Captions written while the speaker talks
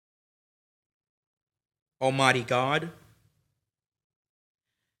Almighty God,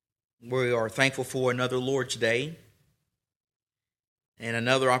 we are thankful for another Lord's Day and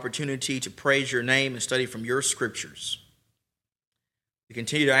another opportunity to praise your name and study from your scriptures. We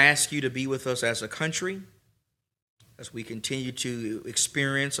continue to ask you to be with us as a country as we continue to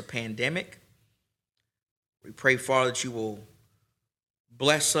experience a pandemic. We pray, Father, that you will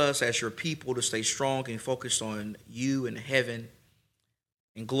bless us as your people to stay strong and focused on you and heaven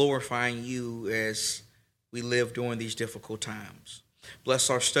and glorifying you as we live during these difficult times. Bless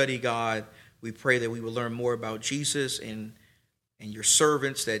our study, God. We pray that we will learn more about Jesus and your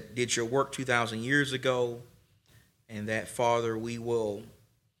servants that did your work 2,000 years ago, and that, Father, we will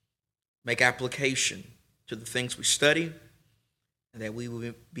make application to the things we study, and that we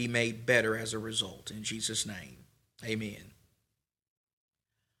will be made better as a result. In Jesus' name, amen.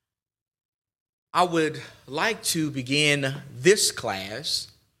 I would like to begin this class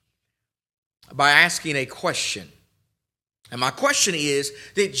by asking a question. And my question is,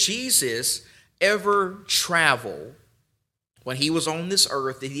 did Jesus ever travel when he was on this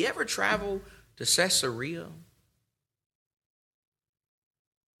earth? Did he ever travel to Caesarea?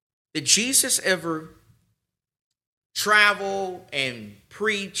 Did Jesus ever travel and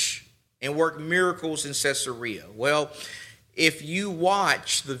preach and work miracles in Caesarea? Well, if you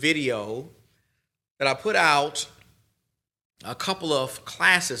watch the video that I put out a couple of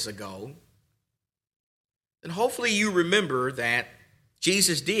classes ago, then hopefully you remember that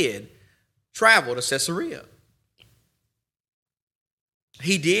Jesus did travel to Caesarea.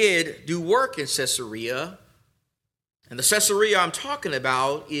 He did do work in Caesarea, and the Caesarea I'm talking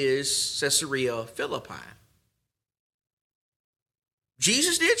about is Caesarea Philippi.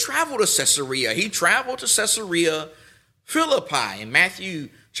 Jesus did travel to Caesarea. He traveled to Caesarea Philippi. In Matthew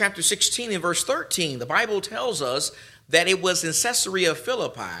chapter 16 and verse 13, the Bible tells us that it was in Caesarea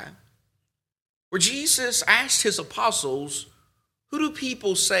Philippi where Jesus asked his apostles, "Who do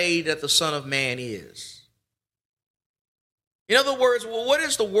people say that the Son of Man is?" In other words, well, what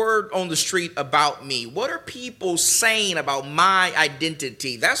is the word on the street about me? What are people saying about my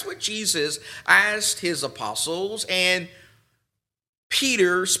identity? That's what Jesus asked his apostles, and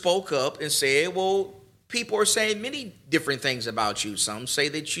Peter spoke up and said, well, people are saying many different things about you. Some say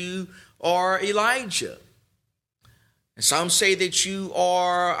that you are Elijah. And some say that you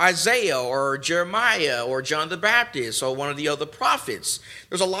are Isaiah or Jeremiah or John the Baptist or one of the other prophets.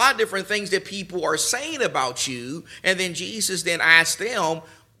 There's a lot of different things that people are saying about you. And then Jesus then asked them,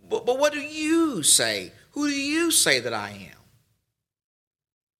 but what do you say? Who do you say that I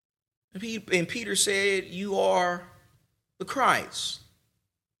am? And Peter said, you are the Christ,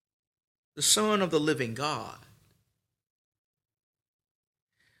 the Son of the living God.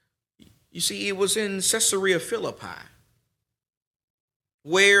 You see, it was in Caesarea Philippi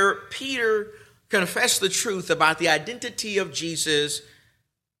where Peter confessed the truth about the identity of Jesus,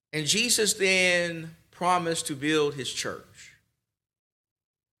 and Jesus then promised to build his church.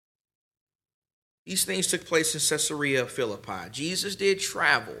 These things took place in Caesarea Philippi. Jesus did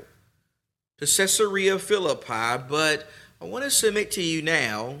travel to Caesarea Philippi, but I want to submit to you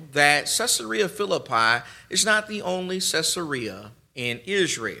now that Caesarea Philippi is not the only Caesarea in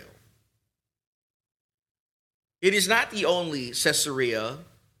Israel. It is not the only Caesarea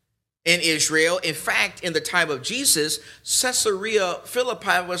in Israel. In fact, in the time of Jesus, Caesarea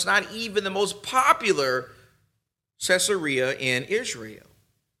Philippi was not even the most popular Caesarea in Israel.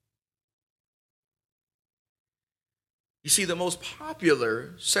 You see, the most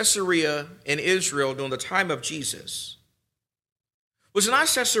popular Caesarea in Israel during the time of Jesus was not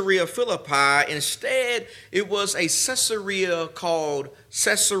Caesarea Philippi. Instead, it was a Caesarea called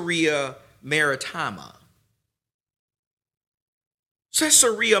Caesarea Maritima.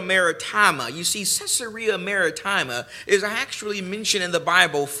 Caesarea Maritima. You see, Caesarea Maritima is actually mentioned in the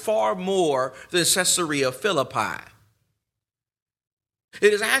Bible far more than Caesarea Philippi.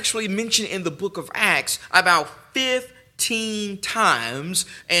 It is actually mentioned in the book of Acts about 15 times,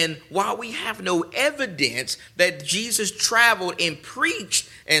 and while we have no evidence that Jesus traveled and preached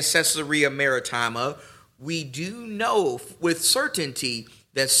in Caesarea Maritima, we do know with certainty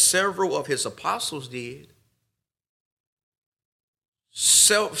that several of his apostles did.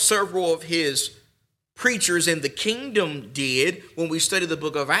 Several of his preachers in the kingdom did. When we study the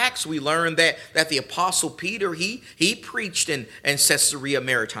book of Acts, we learn that the apostle Peter, he preached in Caesarea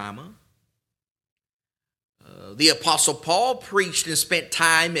Maritima. The apostle Paul preached and spent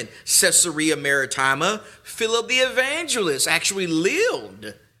time in Caesarea Maritima. Philip the evangelist actually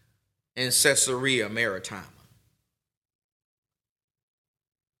lived in Caesarea Maritima.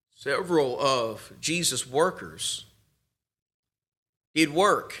 Several of Jesus' workers did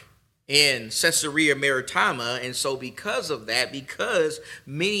work in Caesarea Maritima. And so because of that, because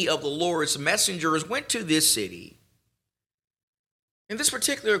many of the Lord's messengers went to this city, in this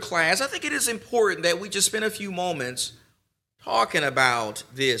particular class, I think it is important that we just spend a few moments talking about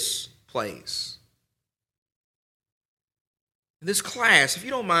this place. In this class, if you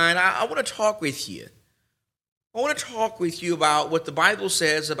don't mind, I want to talk with you. I want to talk with you about what the Bible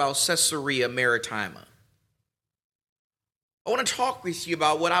says about Caesarea Maritima. I want to talk with you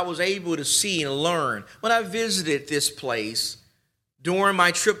about what I was able to see and learn when I visited this place during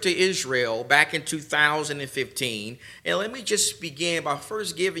my trip to Israel back in 2015. And let me just begin by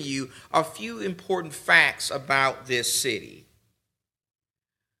first giving you a few important facts about this city.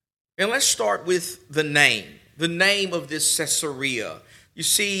 And let's start with the name of this Caesarea. You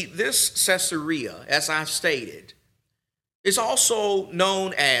see, this Caesarea, as I've stated, is also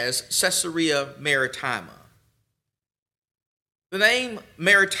known as Caesarea Maritima. The name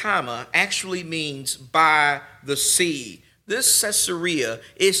Maritima actually means by the sea. This Caesarea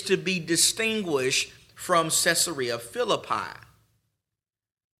is to be distinguished from Caesarea Philippi.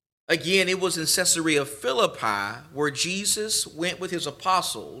 Again, it was in Caesarea Philippi where Jesus went with his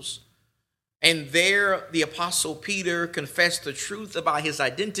apostles, and there the apostle Peter confessed the truth about his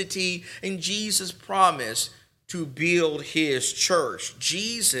identity, and Jesus promised to build his church.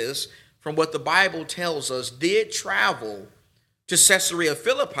 Jesus, from what the Bible tells us, did travel to Caesarea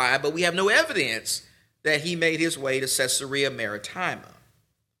Philippi, but we have no evidence that he made his way to Caesarea Maritima.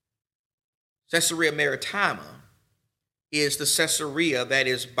 Caesarea Maritima is the Caesarea that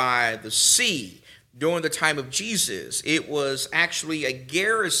is by the sea. During the time of Jesus, it was actually a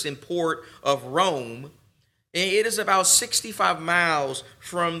garrison port of Rome, and it is about 65 miles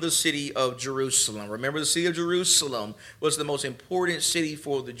from the city of Jerusalem. Remember, the city of Jerusalem was the most important city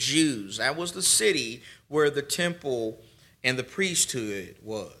for the Jews. That was the city where the temple and the priesthood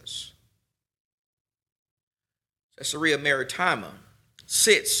was. Caesarea Maritima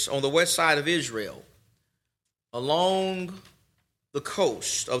sits on the west side of Israel along the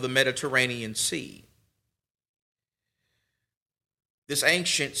coast of the Mediterranean Sea. This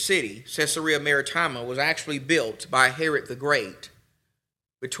ancient city, Caesarea Maritima, was actually built by Herod the Great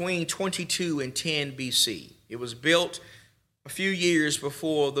between 22 and 10 BC. It was built a few years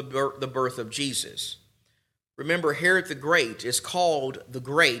before the birth of Jesus. Remember, Herod the Great is called the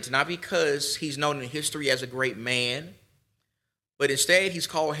Great, not because he's known in history as a great man, but instead he's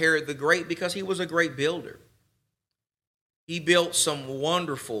called Herod the Great because he was a great builder. He built some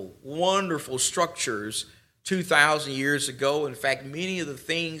wonderful, wonderful structures 2,000 years ago. In fact, many of the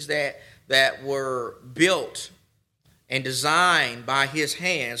things that were built and designed by his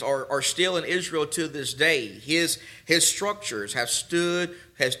hands are still in Israel to this day. His structures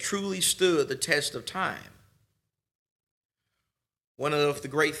has truly stood the test of time. One of the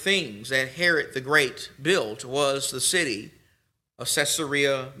great things that Herod the Great built was the city of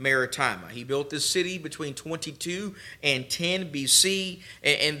Caesarea Maritima. He built this city between 22 and 10 BC,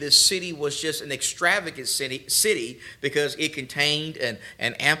 and this city was just an extravagant city because it contained an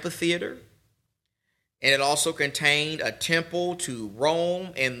amphitheater, and it also contained a temple to Rome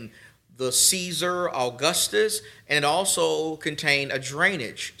and the Caesar Augustus, and it also contained a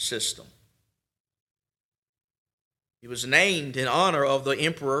drainage system. It was named in honor of the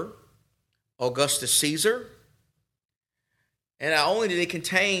Emperor Augustus Caesar. And not only did it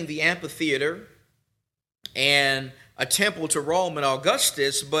contain the amphitheater and a temple to Rome and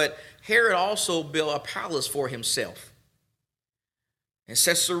Augustus, but Herod also built a palace for himself. In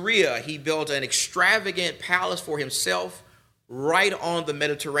Caesarea, he built an extravagant palace for himself right on the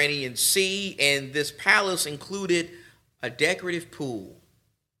Mediterranean Sea, and this palace included a decorative pool.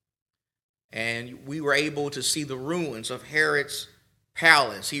 And we were able to see the ruins of Herod's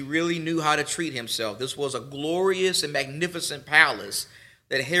palace. He really knew how to treat himself. This was a glorious and magnificent palace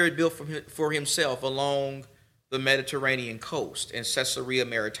that Herod built for himself along the Mediterranean coast in Caesarea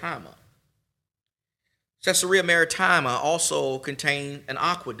Maritima. Caesarea Maritima also contained an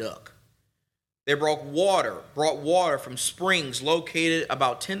aqueduct. They brought water from springs located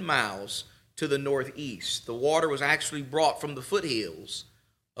about 10 miles to the northeast. The water was actually brought from the foothills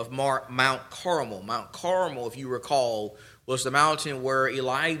of Mount Carmel. Mount Carmel, if you recall, was the mountain where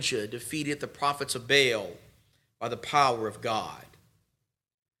Elijah defeated the prophets of Baal by the power of God.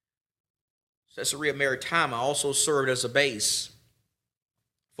 Caesarea Maritima also served as a base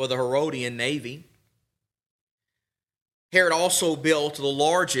for the Herodian navy. Herod also built the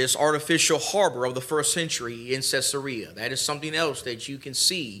largest artificial harbor of the first century in Caesarea. That is something else that you can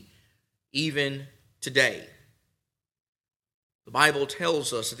see even today. The Bible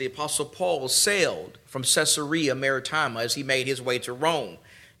tells us that the Apostle Paul sailed from Caesarea Maritima as he made his way to Rome.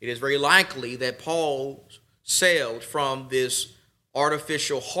 It is very likely that Paul sailed from this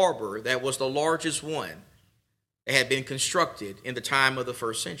artificial harbor that was the largest one that had been constructed in the time of the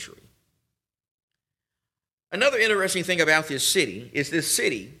first century. Another interesting thing about this city is this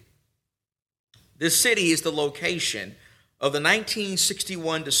city is the location of the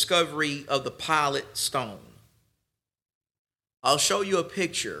 1961 discovery of the Pilate Stone. I'll show you a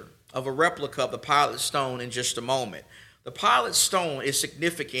picture of a replica of the Pilate Stone in just a moment. The Pilate Stone is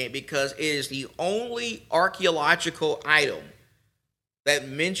significant because it is the only archaeological item that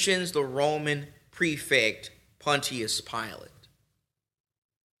mentions the Roman prefect Pontius Pilate.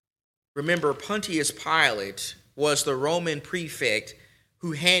 Remember, Pontius Pilate was the Roman prefect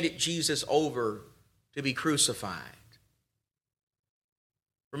who handed Jesus over to be crucified.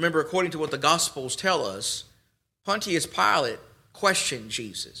 Remember, according to what the Gospels tell us, Pontius Pilate questioned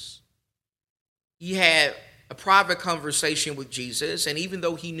Jesus. He had a private conversation with Jesus, and even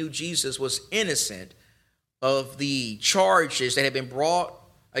though he knew Jesus was innocent of the charges that had been brought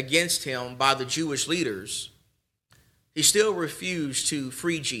against him by the Jewish leaders, he still refused to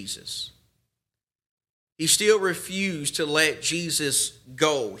free Jesus. He still refused to let Jesus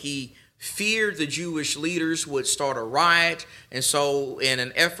go. He feared the Jewish leaders would start a riot, and so in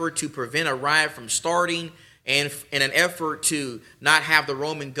an effort to prevent a riot from starting, and in an effort to not have the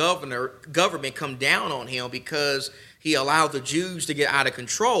Roman government come down on him because he allowed the Jews to get out of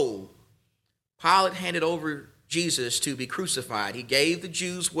control, Pilate handed over Jesus to be crucified. He gave the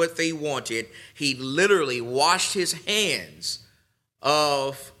Jews what they wanted. He literally washed his hands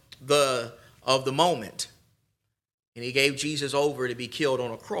of the moment, and he gave Jesus over to be killed on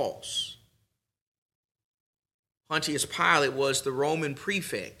a cross. Pontius Pilate was the Roman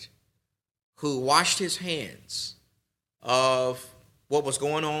prefect who washed his hands of what was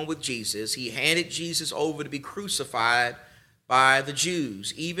going on with Jesus. He handed Jesus over to be crucified by the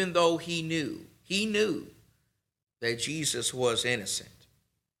Jews, even though he knew that Jesus was innocent.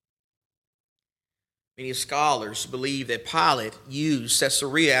 Many scholars believe that Pilate used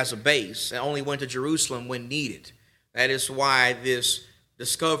Caesarea as a base and only went to Jerusalem when needed. That is why this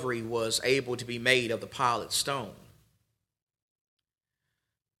discovery was able to be made of the Pilate Stone.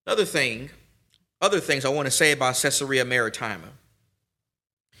 Other things I want to say about Caesarea Maritima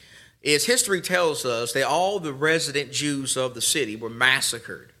is history tells us that all the resident Jews of the city were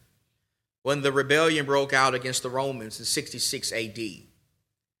massacred when the rebellion broke out against the Romans in 66 AD.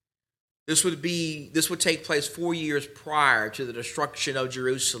 This would take place 4 years prior to the destruction of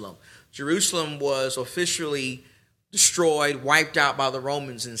Jerusalem. Jerusalem was officially destroyed, wiped out by the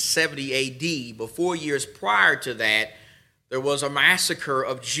Romans in 70 AD, but 4 years prior to that, there was a massacre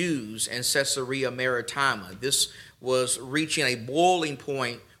of Jews in Caesarea Maritima. This was reaching a boiling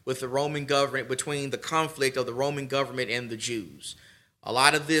point with the Roman government, between the conflict of the Roman government and the Jews. A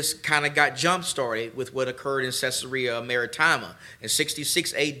lot of this kind of got jump-started with what occurred in Caesarea Maritima. In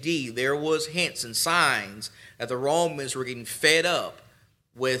 66 AD, there was hints and signs that the Romans were getting fed up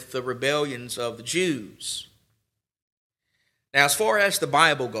with the rebellions of the Jews. Now, as far as the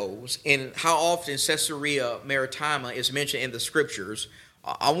Bible goes, and how often Caesarea Maritima is mentioned in the Scriptures,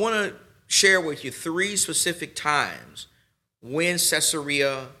 I want to share with you 3 specific times when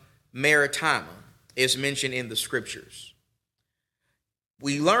Caesarea Maritima is mentioned in the Scriptures.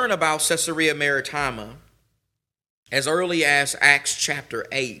 We learn about Caesarea Maritima as early as Acts chapter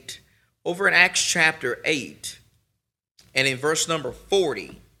 8. Over in Acts chapter 8, and in verse number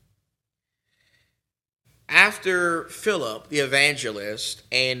 40, after Philip, the evangelist,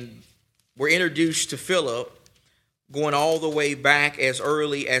 and we're introduced to Philip going all the way back as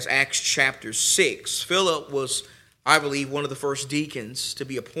early as Acts chapter 6. Philip was, I believe, one of the first deacons to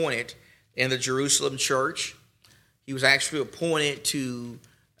be appointed in the Jerusalem church. He was actually appointed to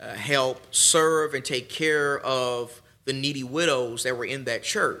help serve and take care of the needy widows that were in that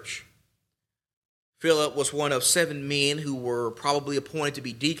church. Philip was one of 7 men who were probably appointed to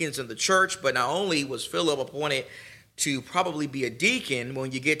be deacons in the church, but not only was Philip appointed to probably be a deacon,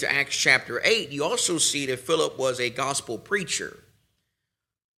 when you get to Acts chapter 8, you also see that Philip was a gospel preacher.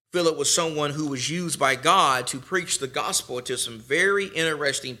 Philip was someone who was used by God to preach the gospel to some very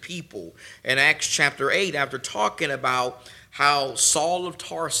interesting people. In Acts chapter 8, after talking about how Saul of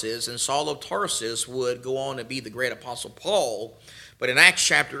Tarsus would go on to be the great apostle Paul, but in Acts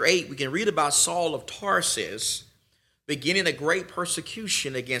chapter 8, we can read about Saul of Tarsus beginning a great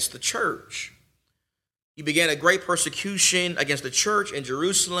persecution against the church. He began a great persecution against the church in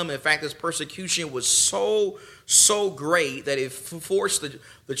Jerusalem. In fact, this persecution was so great that it forced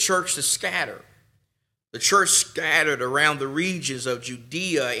the church to scatter. The church scattered around the regions of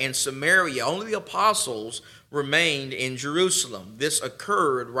Judea and Samaria. Only the apostles remained in Jerusalem. This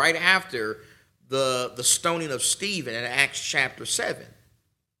occurred right after the stoning of Stephen in Acts chapter 7.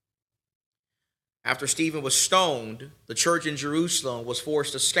 After Stephen was stoned, the church in Jerusalem was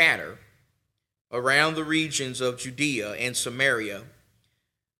forced to scatter around the regions of Judea and Samaria.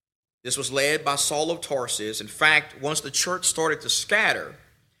 This was led by Saul of Tarsus. In fact, once the church started to scatter,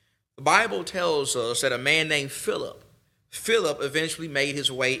 the Bible tells us that a man named Philip eventually made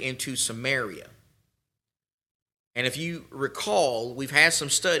his way into Samaria. And if you recall, we've had some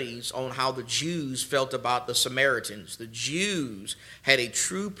studies on how the Jews felt about the Samaritans. The Jews had a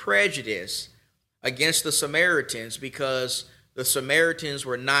true prejudice against the Samaritans because the Samaritans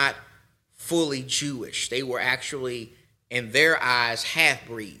were not fully Jewish. They were actually, in their eyes,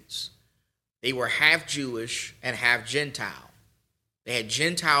 half-breeds. They were half Jewish and half Gentile. They had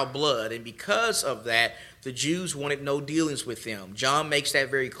Gentile blood, and because of that, the Jews wanted no dealings with them. John makes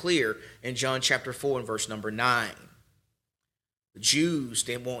that very clear in John chapter 4 and verse number 9. The Jews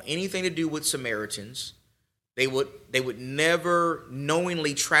didn't want anything to do with Samaritans. They would never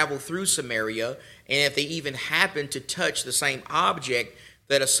knowingly travel through Samaria, and if they even happened to touch the same object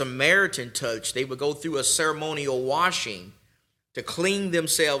that a Samaritan touched, they would go through a ceremonial washing to clean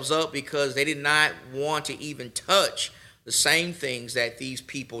themselves up because they did not want to even touch the same things that these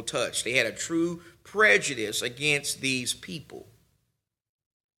people touched. They had a true prejudice against these people.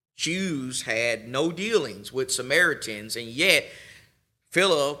 Jews had no dealings with Samaritans, and yet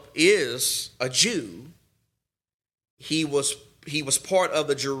Philip is a Jew. He was part of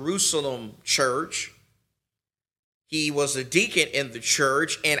the Jerusalem church. He was a deacon in the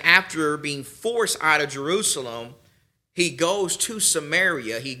church, and after being forced out of Jerusalem, he goes to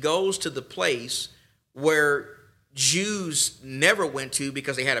Samaria. He goes to the place where Jews never went to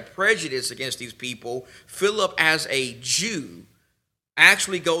because they had a prejudice against these people. Philip, as a Jew,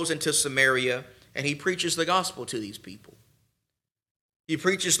 actually goes into Samaria and he preaches the gospel to these people. He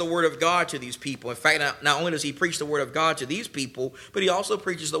preaches the word of God to these people. In fact, not only does he preach the word of God to these people, but he also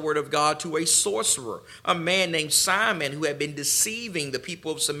preaches the word of God to a sorcerer, a man named Simon who had been deceiving the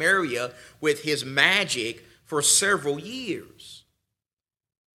people of Samaria with his magic for several years.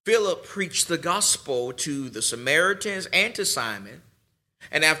 Philip preached the gospel to the Samaritans and to Simon,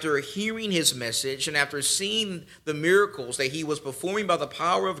 and after hearing his message and after seeing the miracles that he was performing by the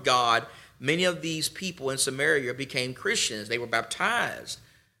power of God, many of these people in Samaria became Christians. They were baptized.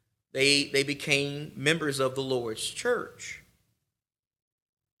 They became members of the Lord's church.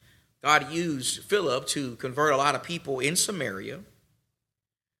 God used Philip to convert a lot of people in Samaria.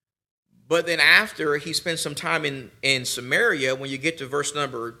 But then after he spent some time in Samaria, when you get to verse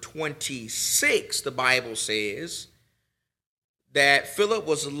number 26, the Bible says that Philip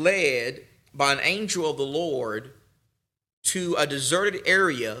was led by an angel of the Lord to a deserted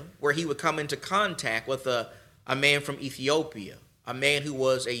area where he would come into contact with a man from Ethiopia, a man who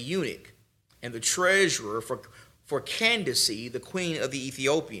was a eunuch and the treasurer for Candace, the queen of the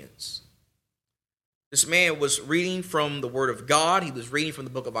Ethiopians. This man was reading from the Word of God. He was reading from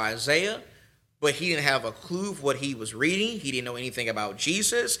the book of Isaiah, but he didn't have a clue of what he was reading. He didn't know anything about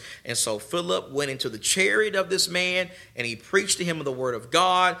Jesus. And so Philip went into the chariot of this man, and he preached to him the Word of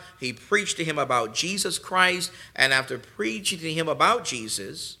God. He preached to him about Jesus Christ. And after preaching to him about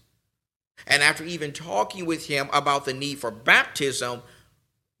Jesus, and after even talking with him about the need for baptism,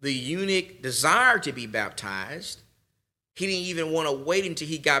 the eunuch desired to be baptized. He didn't even want to wait until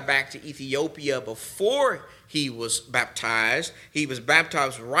he got back to Ethiopia before he was baptized. He was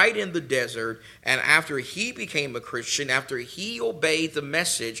baptized right in the desert. And after he became a Christian, after he obeyed the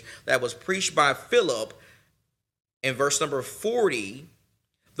message that was preached by Philip, in verse number 40,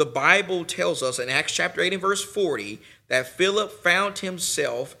 the Bible tells us in Acts chapter 8 and verse 40 that Philip found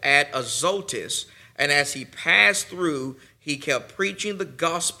himself at Azotus. And as he passed through, he kept preaching the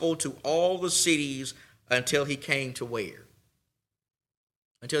gospel to all the cities until he came to where?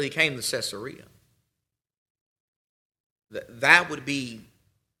 Until he came to Caesarea. That would be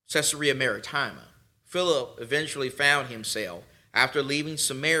Caesarea Maritima. Philip eventually found himself, after leaving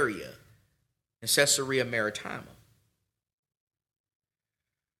Samaria, in Caesarea Maritima.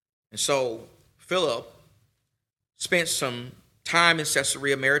 And so Philip spent some time in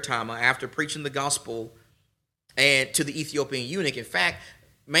Caesarea Maritima after preaching the gospel and to the Ethiopian eunuch. In fact,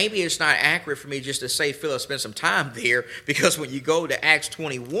 maybe it's not accurate for me just to say Philip spent some time there, because when you go to Acts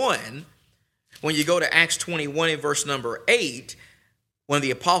 21, in verse number 8, when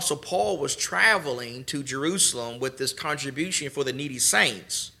the Apostle Paul was traveling to Jerusalem with this contribution for the needy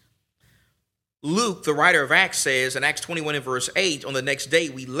saints, Luke, the writer of Acts, says in Acts 21 and verse 8, on the next day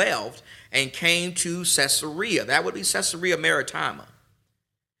we left and came to Caesarea. That would be Caesarea Maritima.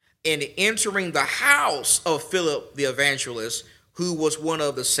 in entering the house of Philip the evangelist, who was one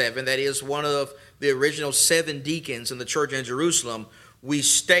of the seven, that is, one of the original 7 deacons in the church in Jerusalem, we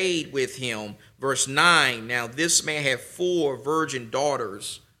stayed with him. Verse 9, now this man had 4 virgin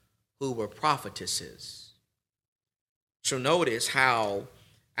daughters who were prophetesses. So notice how,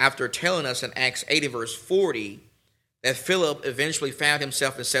 after telling us in Acts 8 and verse 40, that Philip eventually found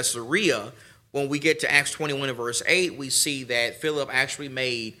himself in Caesarea, when we get to Acts 21 and verse 8, we see that Philip actually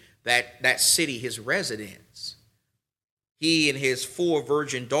made that city his residence. He and his 4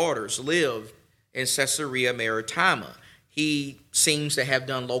 virgin daughters lived in Caesarea Maritima. He seems to have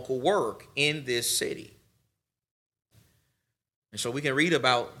done local work in this city. And so we can read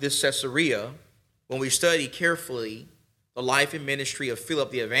about this Caesarea when we study carefully the life and ministry of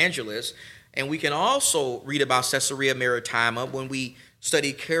Philip the evangelist. And we can also read about Caesarea Maritima when we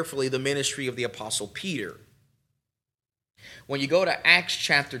study carefully the ministry of the Apostle Peter. When you go to Acts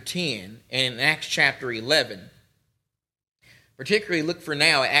chapter 10 and Acts chapter 11, particularly look for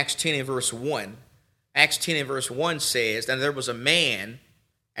now at Acts 10 and verse 1. Acts 10 and verse 1 says that there was a man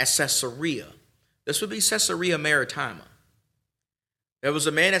at Caesarea. This would be Caesarea Maritima. There was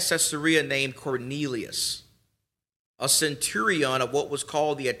a man at Caesarea named Cornelius, a centurion of what was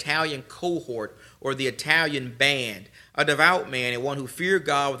called the Italian cohort or the Italian band, a devout man and one who feared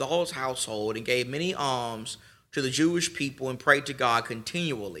God with all his household and gave many alms to the Jewish people and prayed to God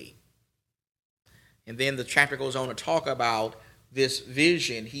continually. And then the chapter goes on to talk about this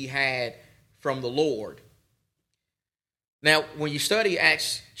vision he had from the Lord. Now, when you study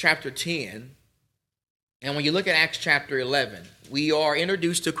Acts chapter 10, and when you look at Acts chapter 11, we are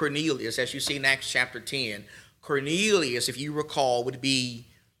introduced to Cornelius, as you see in Acts chapter 10. Cornelius, if you recall, would be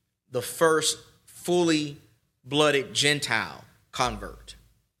the first fully blooded Gentile convert.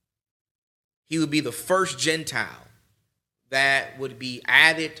 He would be the first Gentile that would be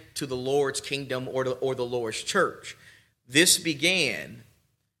added to the Lord's kingdom or the Lord's church. This began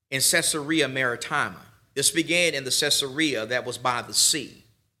in Caesarea Maritima. This began in the Caesarea that was by the sea.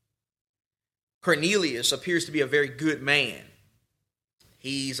 Cornelius appears to be a very good man.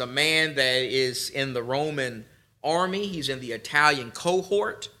 He's a man that is in the Roman army. He's in the Italian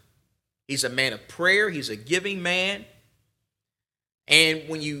cohort. He's a man of prayer. He's a giving man. And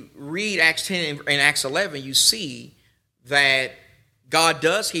when you read Acts 10 and Acts 11, you see that God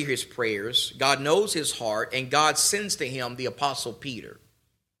does hear his prayers, God knows his heart, and God sends to him the Apostle Peter.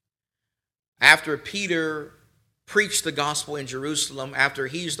 After Peter preached the gospel in Jerusalem, after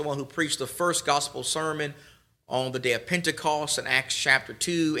he's the one who preached the first gospel sermon on the day of Pentecost in Acts chapter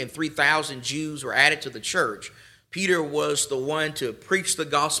 2, and 3,000 Jews were added to the church, Peter was the one to preach the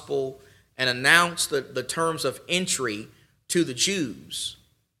gospel and announce the terms of entry to the Jews.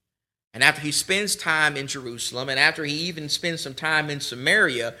 And after he spends time in Jerusalem, and after he even spends some time in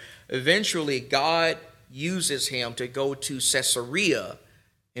Samaria, eventually God uses him to go to Caesarea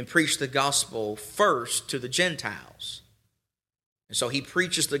and preach the gospel first to the Gentiles. And so he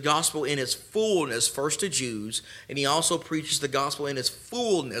preaches the gospel in its fullness first to Jews, and he also preaches the gospel in its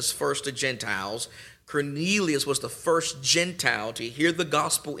fullness first to Gentiles. Cornelius was the first Gentile to hear the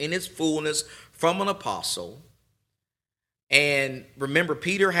gospel in its fullness from an apostle. And remember,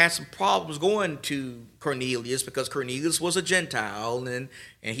 Peter had some problems going to Cornelius because Cornelius was a Gentile, and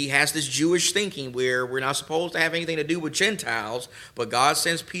he has this Jewish thinking where we're not supposed to have anything to do with Gentiles, but God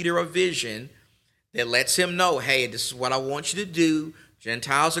sends Peter a vision that lets him know, hey, this is what I want you to do.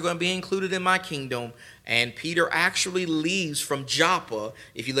 Gentiles are going to be included in my kingdom. And Peter actually leaves from Joppa.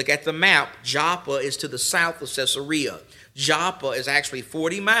 If you look at the map, Joppa is to the south of Caesarea. Joppa is actually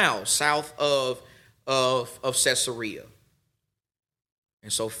 40 miles south of Caesarea.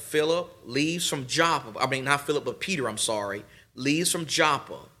 And so Philip leaves from Joppa. I mean, not Philip, but Peter, leaves from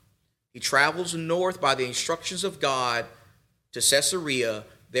Joppa. He travels north by the instructions of God to Caesarea.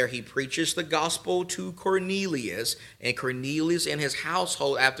 There he preaches the gospel to Cornelius, and Cornelius and his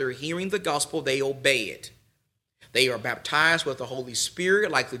household, after hearing the gospel, they obey it. They are baptized with the Holy Spirit,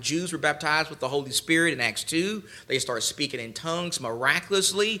 like the Jews were baptized with the Holy Spirit in Acts 2. They start speaking in tongues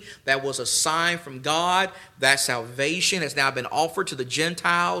miraculously. That was a sign from God that salvation has now been offered to the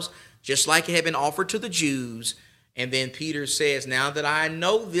Gentiles, just like it had been offered to the Jews. And then Peter says, now that I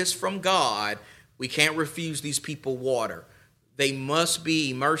know this from God, we can't refuse these people water. They must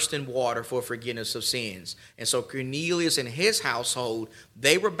be immersed in water for forgiveness of sins. And so Cornelius and his household,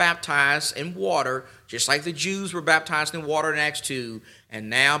 they were baptized in water, just like the Jews were baptized in water in Acts 2. And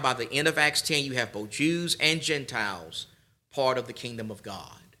now by the end of Acts 10, you have both Jews and Gentiles part of the kingdom of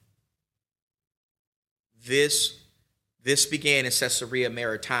God. This began in Caesarea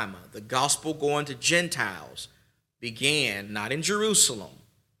Maritima. The gospel going to Gentiles began not in Jerusalem,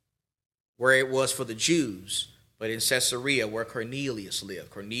 where it was for the Jews, but in Caesarea where Cornelius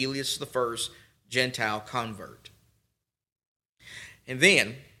lived. Cornelius, the first Gentile convert. And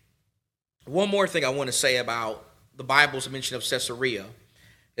then, one more thing I want to say about the Bible's mention of Caesarea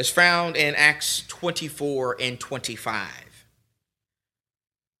is found in Acts 24 and 25.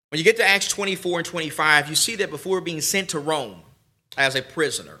 When you get to Acts 24 and 25, you see that before being sent to Rome as a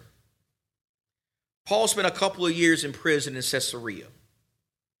prisoner, Paul spent a couple of years in prison in Caesarea.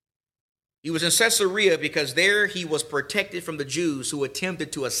 He was in Caesarea because there he was protected from the Jews who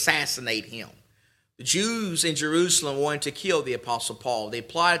attempted to assassinate him. The Jews in Jerusalem wanted to kill the Apostle Paul. They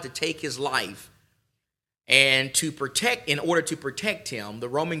plotted to take his life, and in order to protect him, the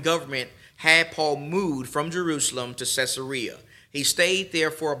Roman government had Paul moved from Jerusalem to Caesarea. He stayed there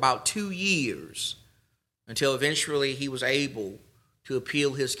for about 2 years until eventually he was able to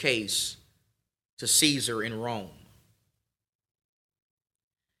appeal his case to Caesar in Rome.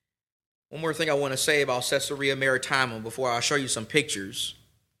 One more thing I want to say about Caesarea Maritima before I show you some pictures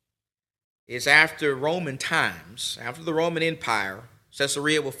is after Roman times, after the Roman Empire,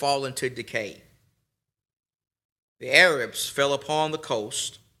 Caesarea will fall into decay. The Arabs fell upon the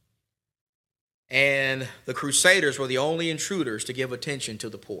coast, and the Crusaders were the only intruders to give attention to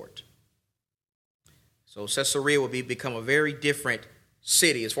the port. So Caesarea will become a very different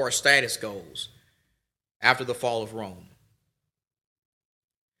city as far as status goes after the fall of Rome.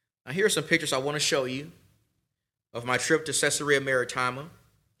 Now here are some pictures I want to show you of my trip to Caesarea Maritima,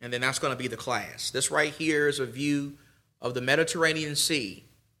 and then that's going to be the class. This right here is a view of the Mediterranean Sea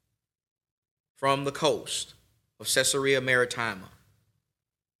from the coast of Caesarea Maritima.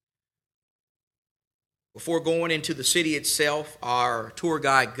 Before going into the city itself, our tour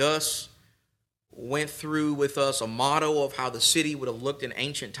guide Gus went through with us a model of how the city would have looked in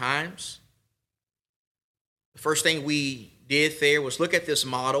ancient times. The first thing we did there was look at this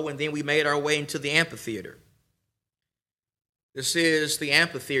model, and then we made our way into the amphitheater. This is the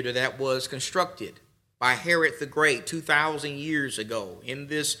amphitheater that was constructed by Herod the Great 2,000 years ago. In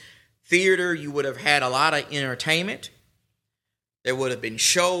this theater, you would have had a lot of entertainment. There would have been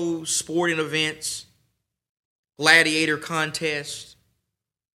shows, sporting events, gladiator contests,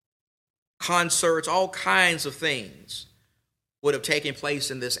 concerts, all kinds of things would have taken place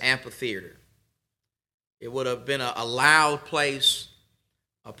in this amphitheater. It would have been a loud place,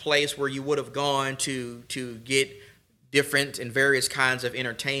 a place where you would have gone to get different and various kinds of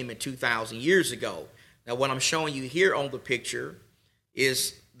entertainment 2,000 years ago. Now, what I'm showing you here on the picture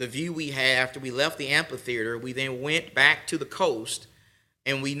is the view we had after we left the amphitheater. We then went back to the coast,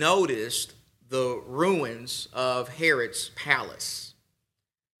 and we noticed the ruins of Herod's palace.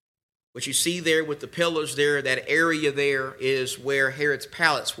 What you see there with the pillars there, that area there is where Herod's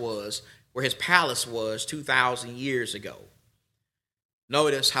palace was, where his palace was 2,000 years ago.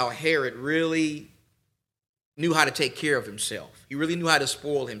 Notice how Herod really knew how to take care of himself. He really knew how to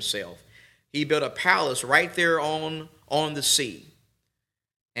spoil himself. He built a palace right there on the sea.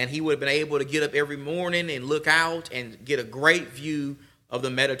 And he would have been able to get up every morning and look out and get a great view of the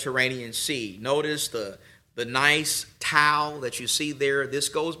Mediterranean Sea. Notice the nice tile that you see there. This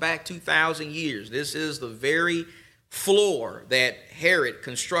goes back 2,000 years. This is the very floor that Herod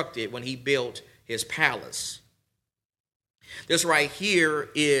constructed when he built his palace. This right here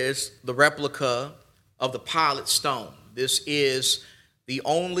is the replica of the Pilate stone. This is the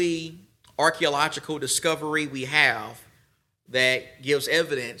only archaeological discovery we have that gives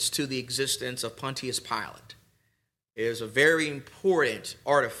evidence to the existence of Pontius Pilate. It is a very important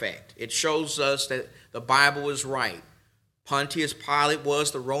artifact. It shows us that the Bible is right. Pontius Pilate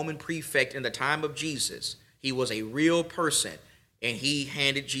was the Roman prefect in the time of Jesus. He was a real person, and he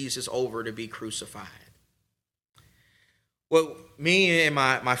handed Jesus over to be crucified. What me and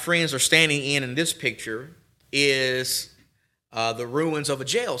my friends are standing in this picture is the ruins of a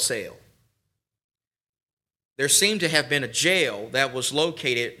jail cell. There seemed to have been a jail that was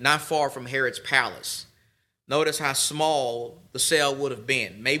located not far from Herod's palace. Notice how small the cell would have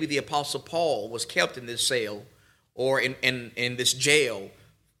been. Maybe the Apostle Paul was kept in this cell or in this jail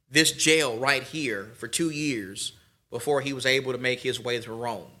right here for 2 years before he was able to make his way to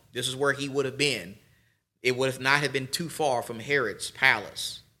Rome. This is where he would have been. It would have not have been too far from Herod's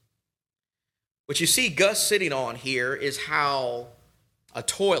palace. What you see Gus sitting on here is how a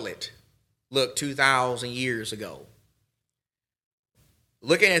toilet looked 2,000 years ago.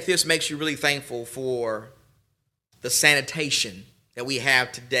 Looking at this makes you really thankful for the sanitation that we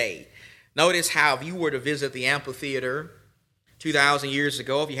have today. Notice how if you were to visit the amphitheater 2,000 years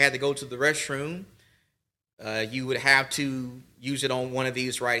ago, if you had to go to the restroom, you would have to use it on one of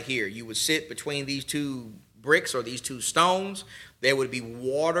these right here. You would sit between these two bricks or these 2 stones. There would be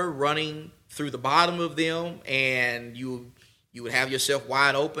water running through the bottom of them, and you would have yourself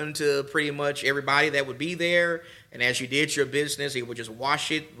wide open to pretty much everybody that would be there. And as you did your business, it would just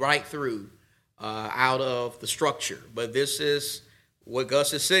wash it right through out of the structure. But this is what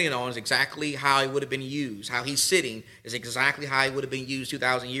Gus is sitting on, is exactly how it would have been used. How he's sitting is exactly how it would have been used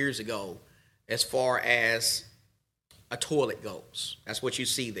 2,000 years ago as far as a toilet goes. That's what you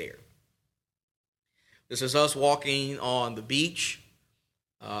see there. This is us walking on the beach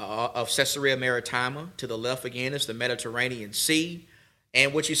of Caesarea Maritima. To the left again is the Mediterranean Sea.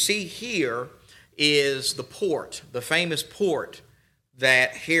 And what you see here is the port, the famous port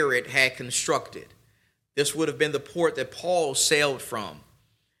that Herod had constructed. This would have been the port that Paul sailed from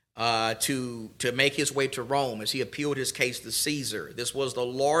to make his way to Rome as he appealed his case to Caesar. This was the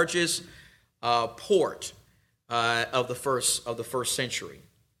largest port of the first century.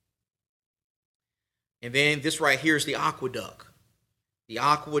 And then this right here is the aqueduct. The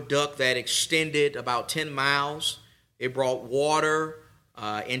aqueduct that extended about 10 miles. It brought water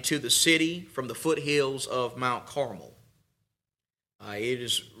into the city from the foothills of Mount Carmel. It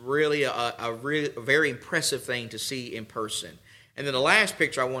is really a very impressive thing to see in person. And then the last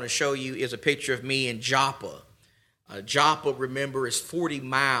picture I want to show you is a picture of me in Joppa. Joppa, remember, is 40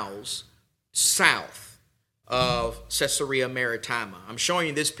 miles south of Caesarea Maritima. I'm showing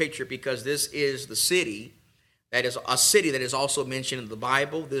you this picture because this is the city that is a city that is also mentioned in the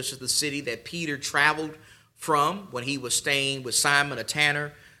Bible. This is the city that Peter traveled from when he was staying with Simon a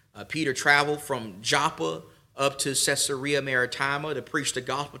tanner. Peter traveled from Joppa up to Caesarea Maritima to preach the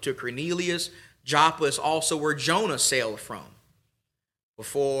gospel to Cornelius. Joppa is also where Jonah sailed from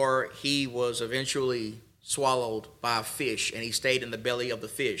before he was eventually swallowed by a fish, and he stayed in the belly of the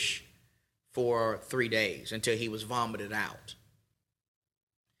fish for 3 days until he was vomited out.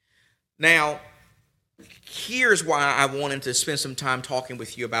 Now, here's why I wanted to spend some time talking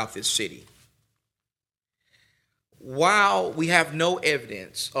with you about this city. While we have no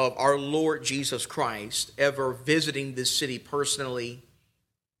evidence of our Lord Jesus Christ ever visiting this city personally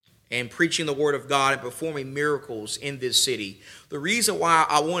and preaching the word of God and performing miracles in this city, the reason why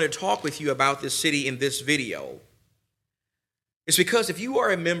I want to talk with you about this city in this video is because if you are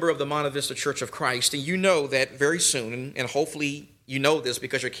a member of the Monte Vista Church of Christ, and you know that very soon, and hopefully you know this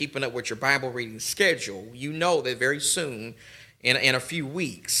because you're keeping up with your Bible reading schedule, you know that very soon, in a few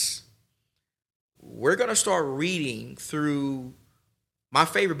weeks, we're going to start reading through my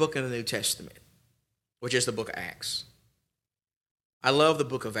favorite book in the New Testament, which is the book of Acts. I love the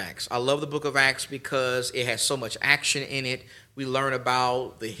book of Acts. I love the book of Acts because it has so much action in it. We learn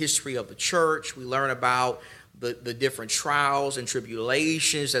about the history of the church. We learn about the different trials and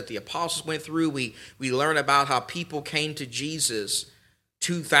tribulations that the apostles went through. We learn about how people came to Jesus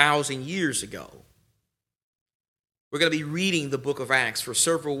 2,000 years ago. We're going to be reading the book of Acts for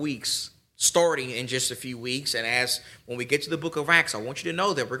several weeks, starting in just a few weeks. And when we get to the book of Acts, I want you to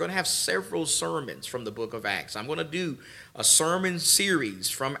know that we're going to have several sermons from the book of Acts. I'm going to do a sermon series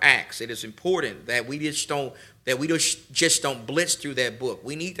from Acts. It is important that we just don't blitz through that book.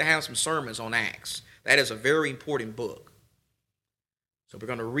 We need to have some sermons on Acts. That is a very important book. So we're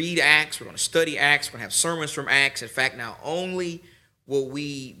going to read Acts. We're going to study Acts. We're going to have sermons from Acts. In fact, not only will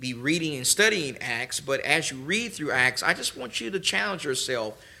we be reading and studying Acts, but as you read through Acts, I just want you to challenge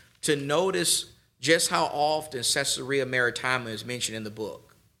yourself to notice just how often Caesarea Maritima is mentioned in the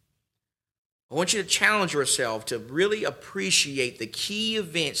book. I want you to challenge yourself to really appreciate the key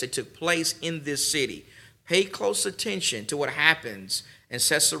events that took place in this city. Pay close attention to what happens in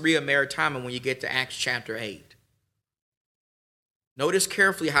Caesarea Maritima when you get to Acts chapter 8. Notice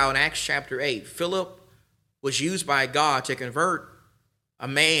carefully how in Acts chapter 8, Philip was used by God to convert a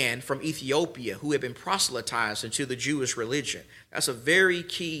man from Ethiopia who had been proselytized into the Jewish religion. That's a very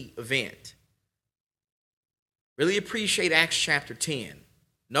key event. Really appreciate Acts chapter 10.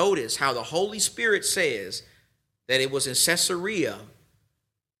 Notice how the Holy Spirit says that it was in Caesarea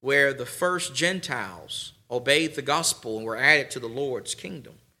where the first Gentiles obeyed the gospel and were added to the Lord's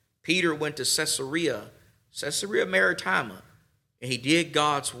kingdom. Peter went to Caesarea Maritima, and he did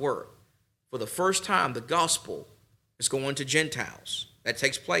God's work. For the first time, the gospel is going to Gentiles. That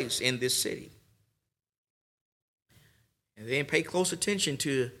takes place in this city. And then pay close attention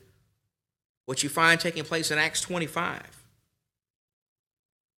to what you find taking place in Acts 25.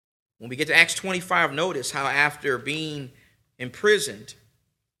 When we get to Acts 25, notice how after being imprisoned,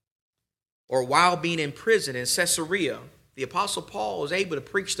 or while being imprisoned in Caesarea, the Apostle Paul was able to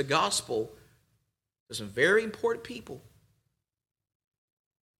preach the gospel to some very important people.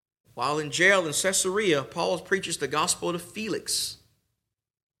 While in jail in Caesarea, Paul preaches the gospel to Felix.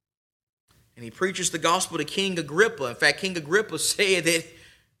 and he preaches the gospel to King Agrippa. In fact, King Agrippa said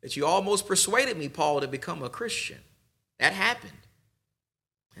that you almost persuaded me, Paul, to become a Christian. That happened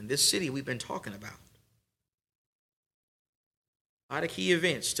in this city we've been talking about. A lot of key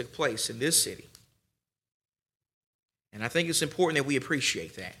events took place in this city. And I think it's important that we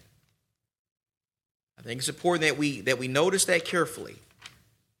appreciate that. I think it's important that we notice that carefully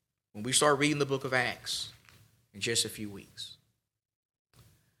when we start reading the book of Acts in just a few weeks.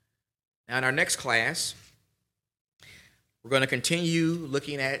 Now, in our next class, we're going to continue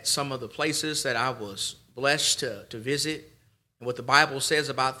looking at some of the places that I was blessed to visit and what the Bible says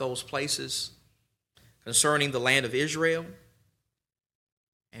about those places concerning the land of Israel.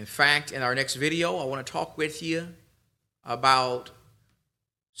 In fact, in our next video, I want to talk with you about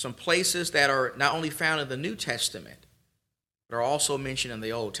some places that are not only found in the New Testament, but are also mentioned in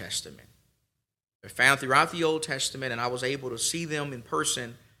the Old Testament. They're found throughout the Old Testament, and I was able to see them in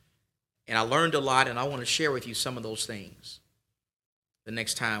person, and I learned a lot, and I want to share with you some of those things the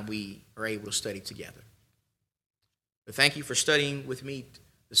next time we are able to study together. But thank you for studying with me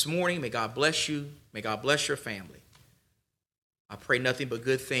this morning. May God bless you. May God bless your family. I pray nothing but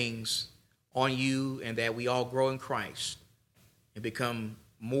good things on you, and that we all grow in Christ and become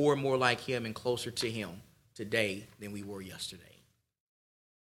more and more like him and closer to him today than we were yesterday.